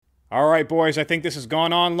All right, boys, I think this has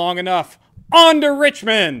gone on long enough. On to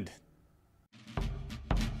Richmond!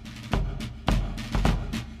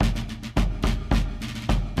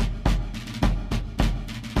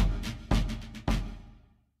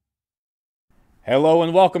 Hello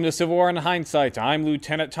and welcome to Civil War in Hindsight. I'm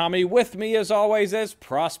Lieutenant Tommy. With me, as always, is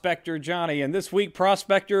Prospector Johnny. And this week,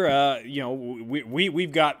 Prospector,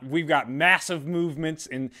 we've got massive movements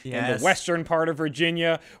in the western part of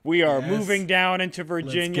Virginia. We are moving down into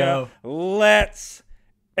Virginia. Let's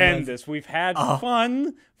end this. We've had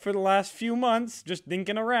fun for the last few months, just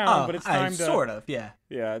dinking around, but it's time to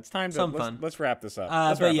it's time to let's wrap this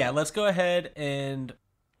up. Let's go ahead and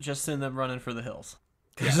just send them running for the hills.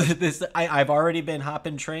 Because I've already been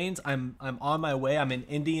hopping trains. I'm on my way. I'm in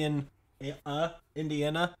Indiana.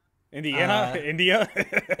 India?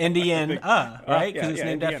 Indiana, right? Because it's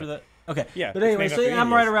named after the... Okay. Yeah. But anyway, so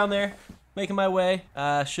I'm right around there, making my way.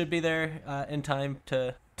 Should be there in time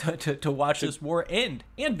to watch this war end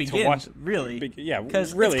and begin, really.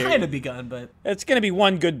 Because it's kind of begun, but... It's going to be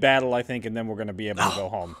one good battle, I think, and then we're going to be able to go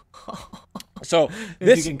home. So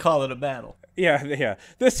if you can call it a battle. Yeah.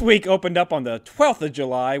 This week opened up on the 12th of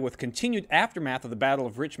July with continued aftermath of the Battle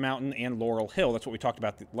of Rich Mountain and Laurel Hill. That's what we talked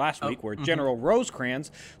about last week, where General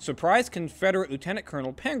Rosecrans surprised Confederate Lieutenant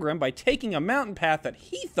Colonel Pegram by taking a mountain path that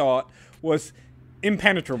he thought was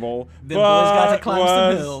impenetrable. The boys got to climb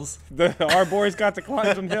some hills. Our boys got to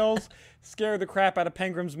climb some hills, scared the crap out of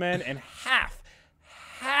Pengram's men, and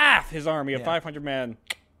half his army of 500 men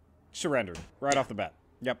surrendered right off the bat.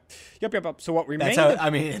 Yep. So what remained?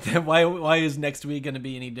 Why is next week going to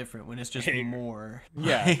be any different when it's just more?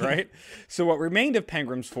 Yeah, right. So what remained of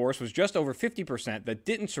Pengram's force was just over 50% that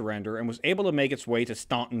didn't surrender and was able to make its way to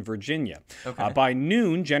Staunton, Virginia. Okay. By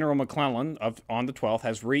noon, General McClellan on the 12th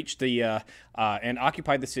has reached the and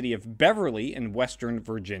occupied the city of Beverly in western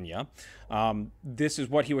Virginia. This is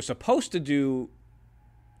what he was supposed to do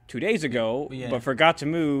 2 days ago, but forgot to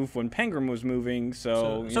move when Pegram was moving,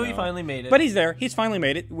 so he finally made it. But he's there. He's finally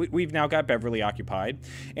made it. We've now got Beverly occupied.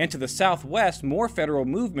 And to the southwest, more federal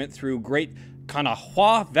movement through Great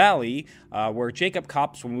Kanawha Valley, where Jacob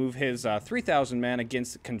Copps will move his 3,000 men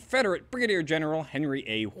against Confederate Brigadier General Henry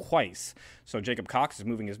A. Weiss. So Jacob Cox is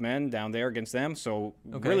moving his men down there against them. So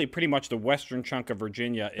really pretty much the western chunk of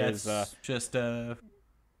Virginia is just a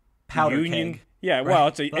powder keg. Yeah, right. Well,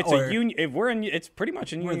 it's a union. It's pretty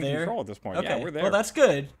much in Union control at this point. Okay. Yeah, we're there. Well, that's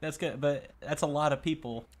good. But that's a lot of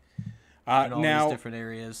people in all these different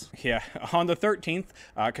areas. Yeah. On the 13th,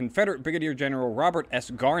 Confederate Brigadier General Robert S.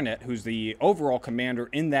 Garnett, who's the overall commander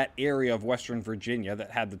in that area of western Virginia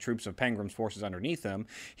that had the troops of Pengram's forces underneath him,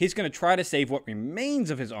 he's going to try to save what remains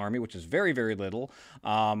of his army, which is very, very little,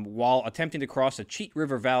 while attempting to cross the Cheat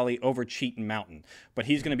River Valley over Cheaton Mountain. But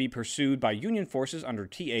he's going to be pursued by Union forces under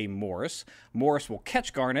T.A. Morris. Morris will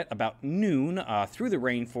catch Garnett about noon through the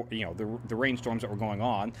the rainstorms that were going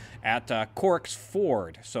on at Cork's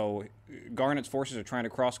Ford. So Garnett's forces are trying to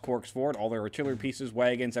cross Cork's Ford, all their artillery pieces,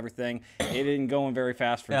 wagons, everything. It isn't going very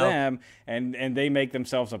fast for them, and they make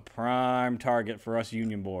themselves a prime target for us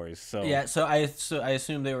Union boys. So I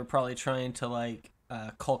assume they were probably trying to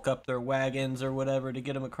caulk up their wagons or whatever to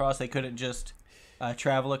get them across. They couldn't just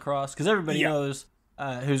travel across, because everybody knows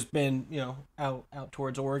who's been out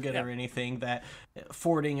towards Oregon or anything that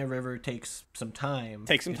fording a river takes some time.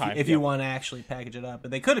 If you want to actually package it up,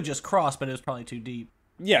 but they could have just crossed, but it was probably too deep.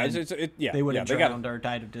 Yeah, they would have drowned or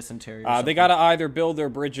died of dysentery. They got to either build their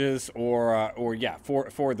bridges or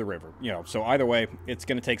ford the river. So either way, it's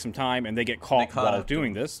going to take some time, and they get caught while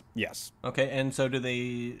doing this. Yes. Okay, and so do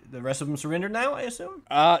the rest of them surrender now, I assume?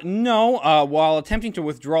 No. While attempting to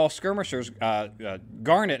withdraw skirmishers,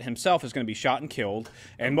 Garnett himself is going to be shot and killed,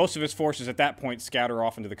 and most of his forces at that point scatter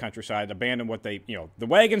off into the countryside, abandon what they, the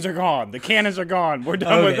wagons are gone, the cannons are gone, we're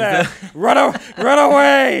done with that. Run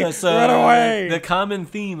away! Run away! The common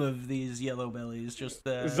theme of these yellow bellies, just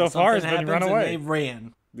so far has been run away. They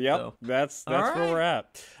ran. Yep, so. That's where we're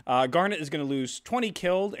at. Garnett is going to lose 20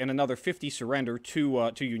 killed and another 50 surrender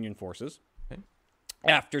to Union forces. Okay.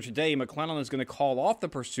 After today, McClellan is going to call off the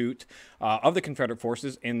pursuit of the Confederate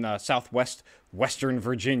forces in western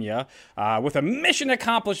Virginia with a mission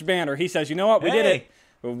accomplished banner. He says, "You know what? We did it.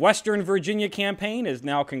 The Western Virginia campaign is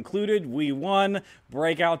now concluded. We won.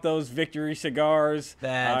 Break out those victory cigars."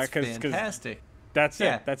 That's fantastic. That's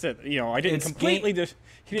it. That's it. I didn't completely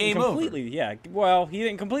he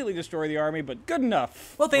didn't completely destroy the army, but good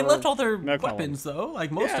enough. Well, they left all their weapons though,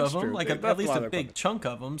 like most of them, at least a big chunk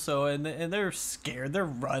of them. So and they're scared. They're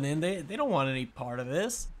running. They don't want any part of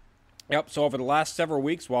this. Yep, so over the last several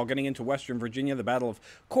weeks, while getting into Western Virginia, the Battle of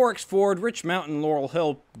Corks Ford, Rich Mountain, and Laurel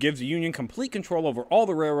Hill gives the Union complete control over all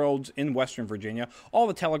the railroads in Western Virginia, all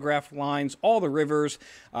the telegraph lines, all the rivers.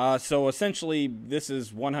 So essentially, this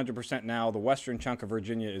is 100% now. The western chunk of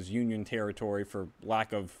Virginia is Union territory, for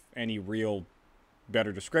lack of any real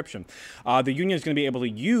better description. The Union is going to be able to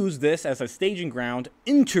use this as a staging ground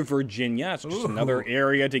into Virginia. It's just another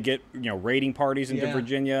area to get, raiding parties into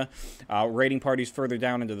Virginia, raiding parties further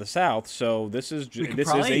down into the South. So this is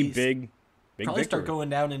a big probably start going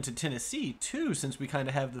down into Tennessee too, since we kind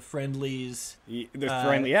of have the friendlies. On the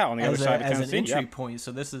other side of Tennessee, as an entry point.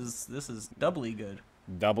 So this is doubly good.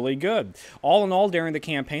 Doubly good. All in all, during the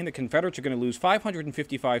campaign, the Confederates are going to lose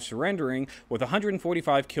 555 surrendering, with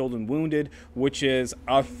 145 killed and wounded, which is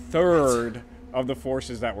a third of the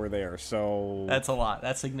forces that were there. So that's a lot.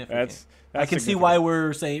 That's significant. That's I can see why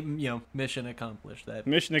we're saying, mission accomplished.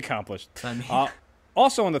 Mission accomplished. I mean,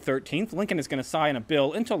 also on the 13th, Lincoln is going to sign a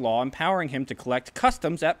bill into law empowering him to collect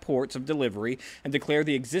customs at ports of delivery and declare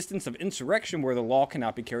the existence of insurrection where the law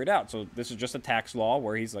cannot be carried out. So this is just a tax law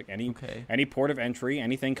where he's like, any port of entry,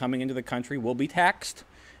 anything coming into the country will be taxed.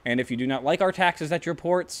 And if you do not like our taxes at your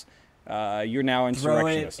ports, you're now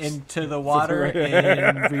insurrectionists. Throw it into the water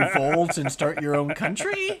and revolt and start your own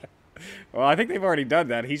country? Well, I think they've already done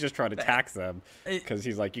that. He's just trying to tax them because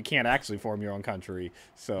he's like, you can't actually form your own country.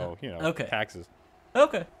 So, taxes.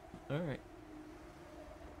 Okay. All right.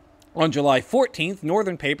 On July 14th,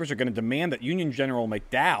 Northern papers are going to demand that Union General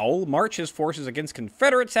McDowell march his forces against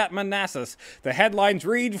Confederates at Manassas. The headlines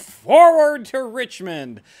read, "Forward to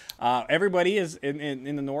Richmond." Everybody is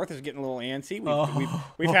in the North is getting a little antsy.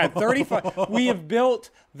 We've had 35. We have built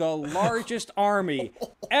the largest army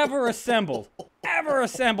ever assembled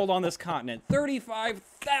on this continent.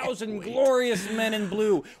 35,000 glorious men in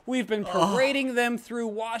blue. We've been parading them through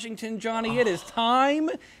Washington, Johnny. It is time.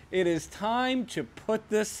 It is time to put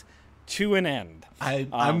this to an end.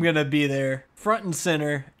 I'm going to be there, front and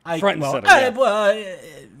center. Well,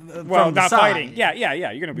 not fighting. Yeah.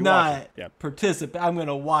 You're going to be watching. Not participate. I'm going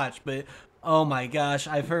to watch, but oh my gosh,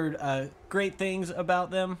 I've heard great things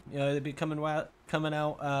about them. They've been coming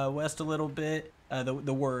out west a little bit. The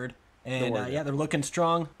word. And they're looking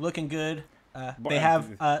strong, looking good. They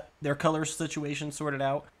have their color situation sorted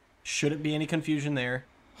out. Shouldn't be any confusion there.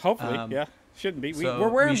 Hopefully, shouldn't be. So we're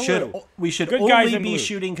wearing blue. We should good only be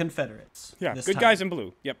shooting Confederates. Yeah, good guys in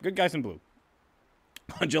blue. Yep, good guys in blue.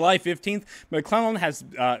 On July 15th, McClellan has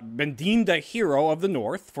been deemed a hero of the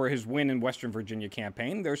North for his win in Western Virginia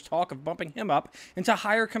campaign. There's talk of bumping him up into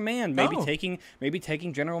higher command, maybe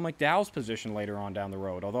taking General McDowell's position later on down the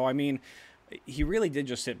road. Although, I mean, he really did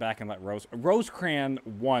just sit back and let Rosecrans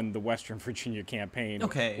won the Western Virginia campaign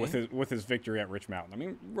with his victory at Rich Mountain. I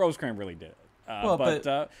mean, Rosecrans really did. But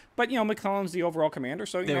McClellan's the overall commander,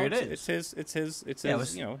 so it's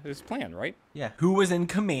his plan, right? Yeah, who was in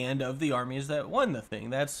command of the armies that won the thing?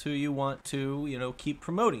 That's who you want to keep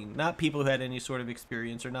promoting, not people who had any sort of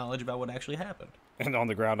experience or knowledge about what actually happened. And on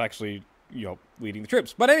the ground, actually, leading the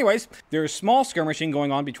troops. But anyways, there's small skirmishing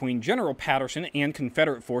going on between General Patterson and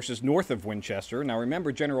Confederate forces north of Winchester. Now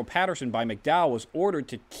remember, General Patterson by McDowell was ordered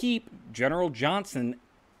to keep General Johnson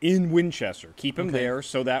in Winchester. Keep him there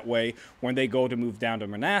so that way when they go to move down to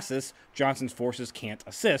Manassas, Johnson's forces can't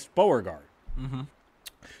assist Beauregard. Mm-hmm.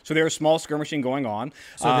 So there's small skirmishing going on.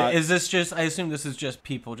 So is this just, I assume this is just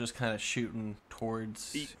people just kind of shooting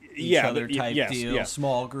towards each other type deal, yes.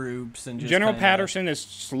 Small groups. And just General Patterson is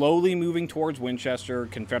slowly moving towards Winchester.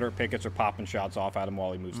 Confederate pickets are popping shots off at him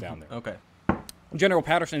while he moves down there. Okay. General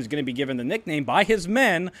Patterson is going to be given the nickname by his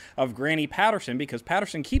men of Granny Patterson because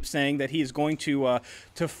Patterson keeps saying that he is going to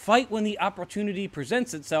fight when the opportunity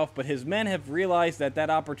presents itself, but his men have realized that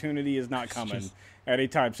opportunity is not coming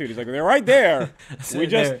anytime soon. He's like, they're right there.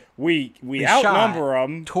 we outnumber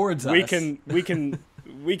them towards us. We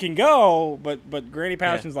can go, but Granny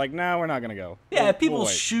Patterson's like, no, we're not going to go. Yeah, people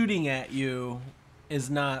shooting at you is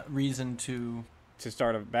not reason to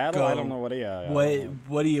start a battle. Go. I don't know what.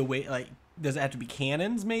 What do you wait like? Does it have to be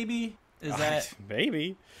cannons, maybe? Is that...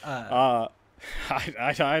 Maybe. I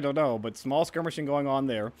don't know, but small skirmishing going on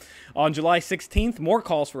there. On July 16th, more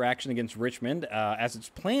calls for action against Richmond, as it's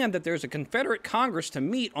planned that there's a Confederate Congress to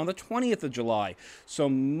meet on the 20th of July. So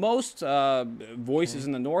most voices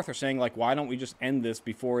in the North are saying, like, why don't we just end this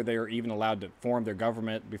before they're even allowed to form their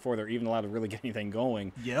government, before they're even allowed to really get anything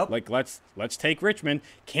going? Yep. Like, let's take Richmond.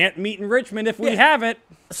 Can't meet in Richmond if we have it.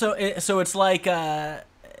 So it's like...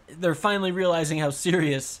 they're finally realizing how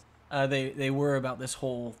serious they were about this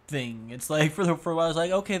whole thing. It's like for a while, I was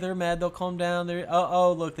like, okay, they're mad, they'll calm down. They're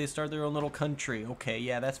oh look, they start their own little country. Okay,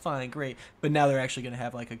 yeah, that's fine, great. But now they're actually going to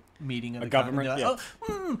have like a meeting of the government. Like,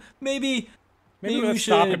 yeah. Maybe we we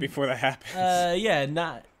stop should it before that happens. yeah,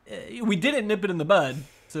 not. We didn't nip it in the bud,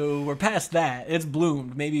 so we're past that. It's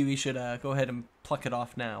bloomed. Maybe we should go ahead and pluck it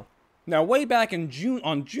off now. Now, way back in June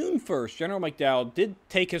 1st, General McDowell did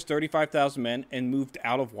take his 35,000 men and moved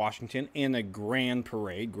out of Washington in a grand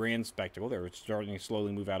parade, grand spectacle. They were starting to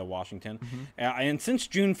slowly move out of Washington. And since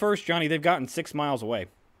June 1st, Johnny, they've gotten 6 miles away.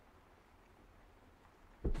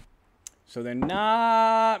 So they're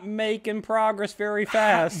not making progress very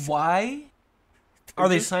fast. Why? Are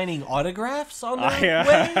they signing autographs on their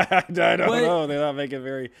way? I don't know. They're not making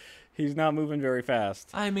very... He's not moving very fast.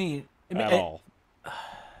 I mean... At all.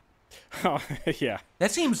 Yeah.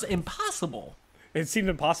 That seems impossible. It seemed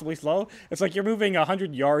impossibly slow. It's like you're moving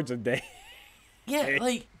 100 yards a day. Yeah,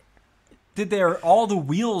 like, did all the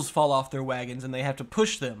wheels fall off their wagons and they have to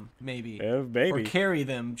push them, maybe? Yeah, maybe. Or carry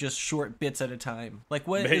them just short bits at a time? Like,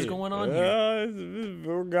 what is going on here?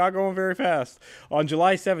 We're not going very fast. On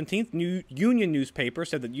July 17th, Union newspaper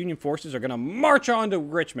said that Union forces are going to march on to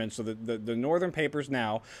Richmond. So the northern papers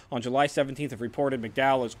now, on July 17th, have reported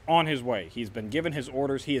McDowell is on his way. He's been given his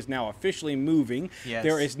orders. He is now officially moving. Yes.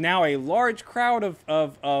 There is now a large crowd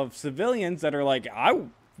of civilians that are like,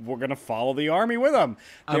 we're going to follow the army with them.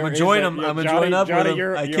 I'm going to join them. I'm going to join up with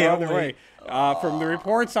them. I can't wait. From the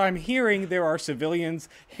reports I'm hearing, there are civilians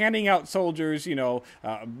handing out soldiers,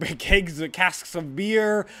 casks of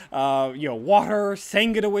beer, water,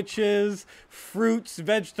 sandwiches, fruits,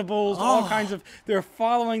 vegetables, all kinds of. They're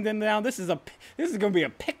following them down. This is going to be a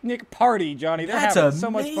picnic party, Johnny. They're having so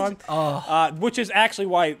much fun. Which is actually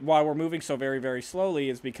why we're moving so very, very slowly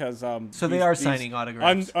is because so they are signing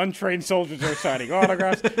autographs. Untrained soldiers are signing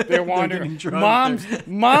autographs. They're wandering.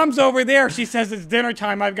 Mom's over there. She says it's dinner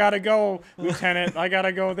time. I've got to go. Lieutenant, I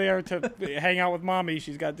gotta go there to hang out with Mommy.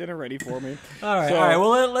 She's got dinner ready for me. All right.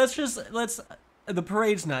 Well, let's. The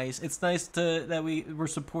parade's nice. It's nice that we're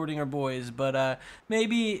supporting our boys, but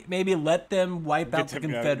maybe let them wipe out the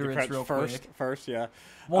Confederates real quick. First, yeah.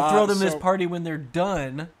 We'll throw them this party when they're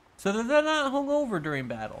done, so that they're not hungover during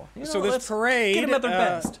battle. So this parade, get them at their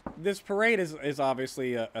best. This parade is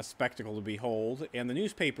obviously a spectacle to behold, and the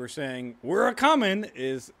newspaper saying "We're a coming"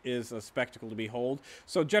 is a spectacle to behold.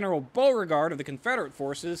 So General Beauregard of the Confederate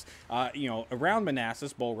forces, around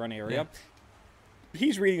Manassas, Bull Run area,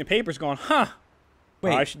 he's reading the papers, going, "Huh,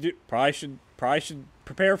 probably should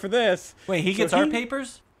prepare for this." Wait, he gets our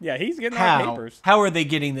papers? Yeah, he's getting our papers. How are they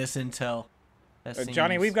getting this intel?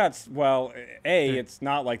 Johnny, we've got, it's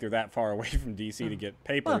not like they're that far away from D.C. to get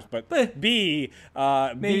papers, but B,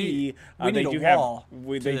 we they need do a wall.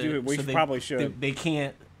 We probably should. They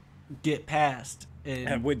can't get past.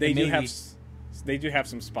 They do have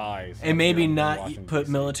some spies. And maybe not put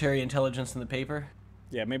military intelligence in the paper.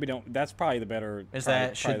 Yeah, maybe don't. That's probably the better.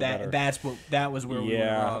 That was where we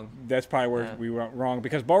went wrong. That's probably where we went wrong,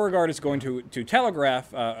 because Beauregard is going to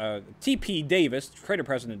telegraph T.P. Davis, Trader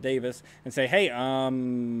President Davis, and say, "Hey, they're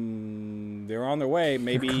on their way.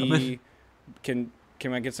 Maybe can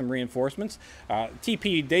I get some reinforcements?"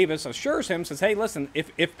 T.P. Davis assures him, says, "Hey, listen,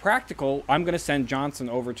 if practical, I'm going to send Johnson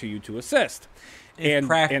over to you to assist." If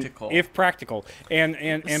practical. And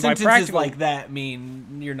sentences by practical, like that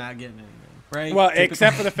mean you're not getting anything. Right? Well,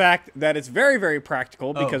 except for the fact that it's very, very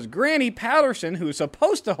practical, because Granny Patterson, who is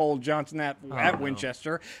supposed to hold Johnson at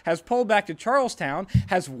Winchester, has pulled back to Charlestown,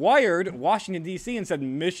 has wired Washington, D.C., and said,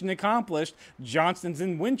 "Mission accomplished. Johnston's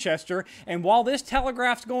in Winchester." And while this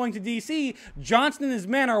telegraph's going to D.C., Johnston and his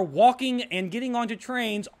men are walking and getting onto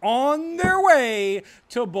trains on their way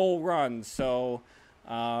to Bull Run. So,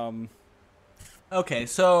 okay,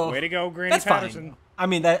 so way to go, Granny Patterson. Fine. I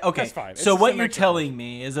mean that. Okay, that's fine. So what you're telling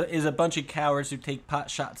me is a bunch of cowards who take pot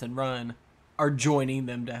shots and run are joining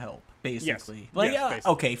them to help, basically. Yes.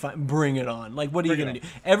 Basically. Okay, fine, bring it on. Like, what are you gonna do?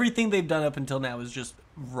 Everything they've done up until now is just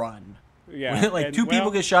run. Yeah, like two people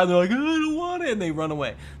get shot, and they're like, "I don't want it," and they run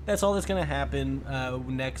away. That's all that's gonna happen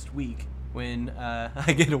next week when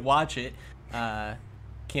I get to watch it.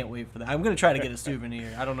 Can't wait for that. I'm gonna try to get a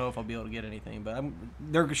souvenir. I don't know if I'll be able to get anything, but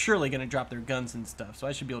they're surely gonna drop their guns and stuff, so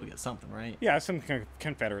I should be able to get something, right? Yeah, some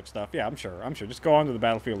Confederate stuff. Yeah, I'm sure. Just go onto the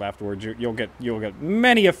battlefield afterwards. You'll get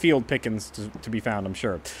many a field pickings to be found, I'm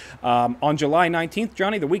sure. On July 19th,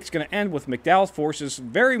 Johnny, the week's gonna end with McDowell's forces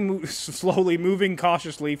very slowly moving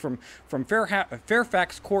cautiously from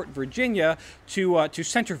Fairfax Court, Virginia, to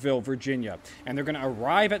Centerville, Virginia, and they're gonna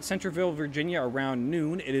arrive at Centerville, Virginia around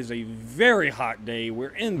noon. It is a very hot day.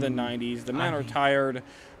 We're in the 90s. The men are tired.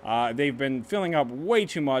 They've been filling up way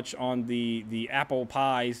too much on the apple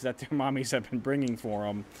pies that their mommies have been bringing for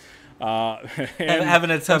them.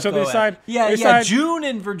 Having a tough so go decide, at. Yeah. June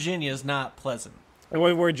in Virginia is not pleasant.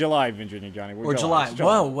 We're July, Virginia, Johnny. Or July.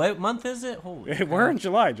 Whoa, what month is it? Holy We're in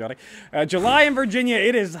July, Johnny. July in Virginia,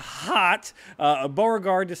 it is hot.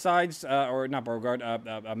 Beauregard decides, or not Beauregard,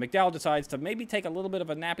 McDowell decides to maybe take a little bit of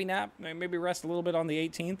a nappy nap, maybe rest a little bit on the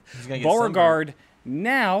 18th. Beauregard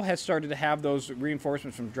now has started to have those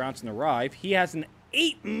reinforcements from Johnson arrive. He has an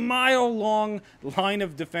 8-mile-long line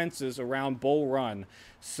of defenses around Bull Run.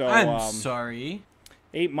 So I'm sorry.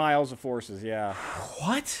 8 miles of forces, yeah.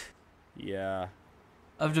 What? Yeah.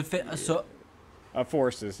 Of defense, so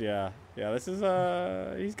forces, yeah. This is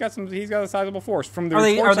he's got a sizable force from the.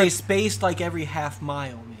 Are they spaced like every half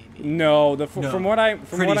mile, maybe? No, from what I'm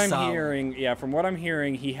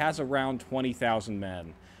hearing, he has around 20,000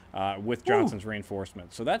 men. With Johnson's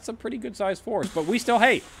reinforcements, so that's a pretty good sized force. But we still,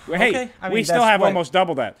 we still have almost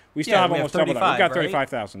double that. We still have almost double that. We've got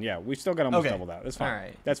 35,000. Yeah, we still got almost double that. That's fine. All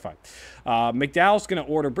right. That's fine. McDowell's going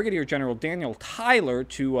to order Brigadier General Daniel Tyler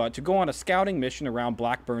to go on a scouting mission around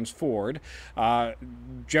Blackburn's Ford.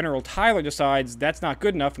 General Tyler decides that's not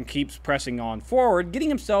good enough and keeps pressing on forward, getting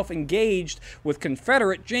himself engaged with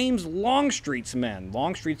Confederate James Longstreet's men.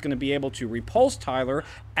 Longstreet's going to be able to repulse Tyler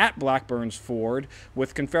at Blackburn's Ford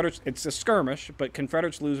with Confederate. It's a skirmish, but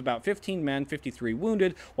Confederates lose about 15 men, 53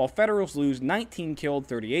 wounded, while Federals lose 19 killed,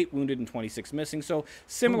 38 wounded, and 26 missing. So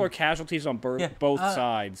similar casualties on both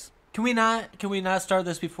sides. Can we not start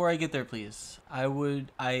this before I get there, please? I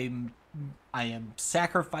am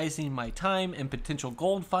sacrificing my time and potential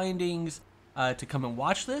gold findings to come and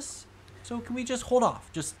watch this. So can we just hold off?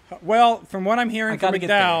 Well, from what I'm hearing from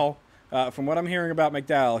McDowell. From what I'm hearing about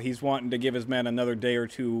McDowell, he's wanting to give his men another day or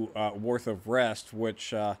two worth of rest,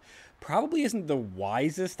 which probably isn't the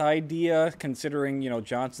wisest idea, considering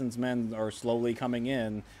Johnson's men are slowly coming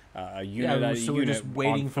in, unit we're just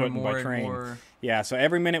waiting for more and more. Yeah, so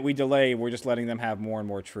every minute we delay, we're just letting them have more and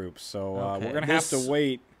more troops. So we're gonna have to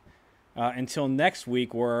wait until next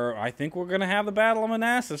week, where I think we're gonna have the Battle of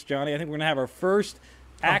Manassas, Johnny. I think we're gonna have our first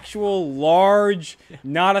actual large,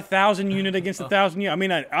 not 1,000 unit against 1,000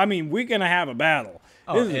 unit. I mean, we're gonna have a battle.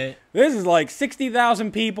 This is like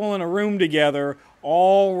 60,000 people in a room together,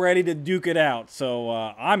 all ready to duke it out. So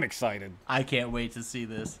I'm excited. I can't wait to see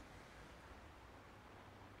this.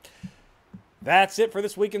 That's it for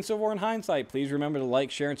this week in Civil War in Hindsight. Please remember to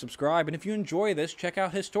like, share, and subscribe. And if you enjoy this, check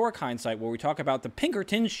out Historic Hindsight, where we talk about the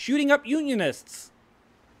Pinkertons shooting up Unionists.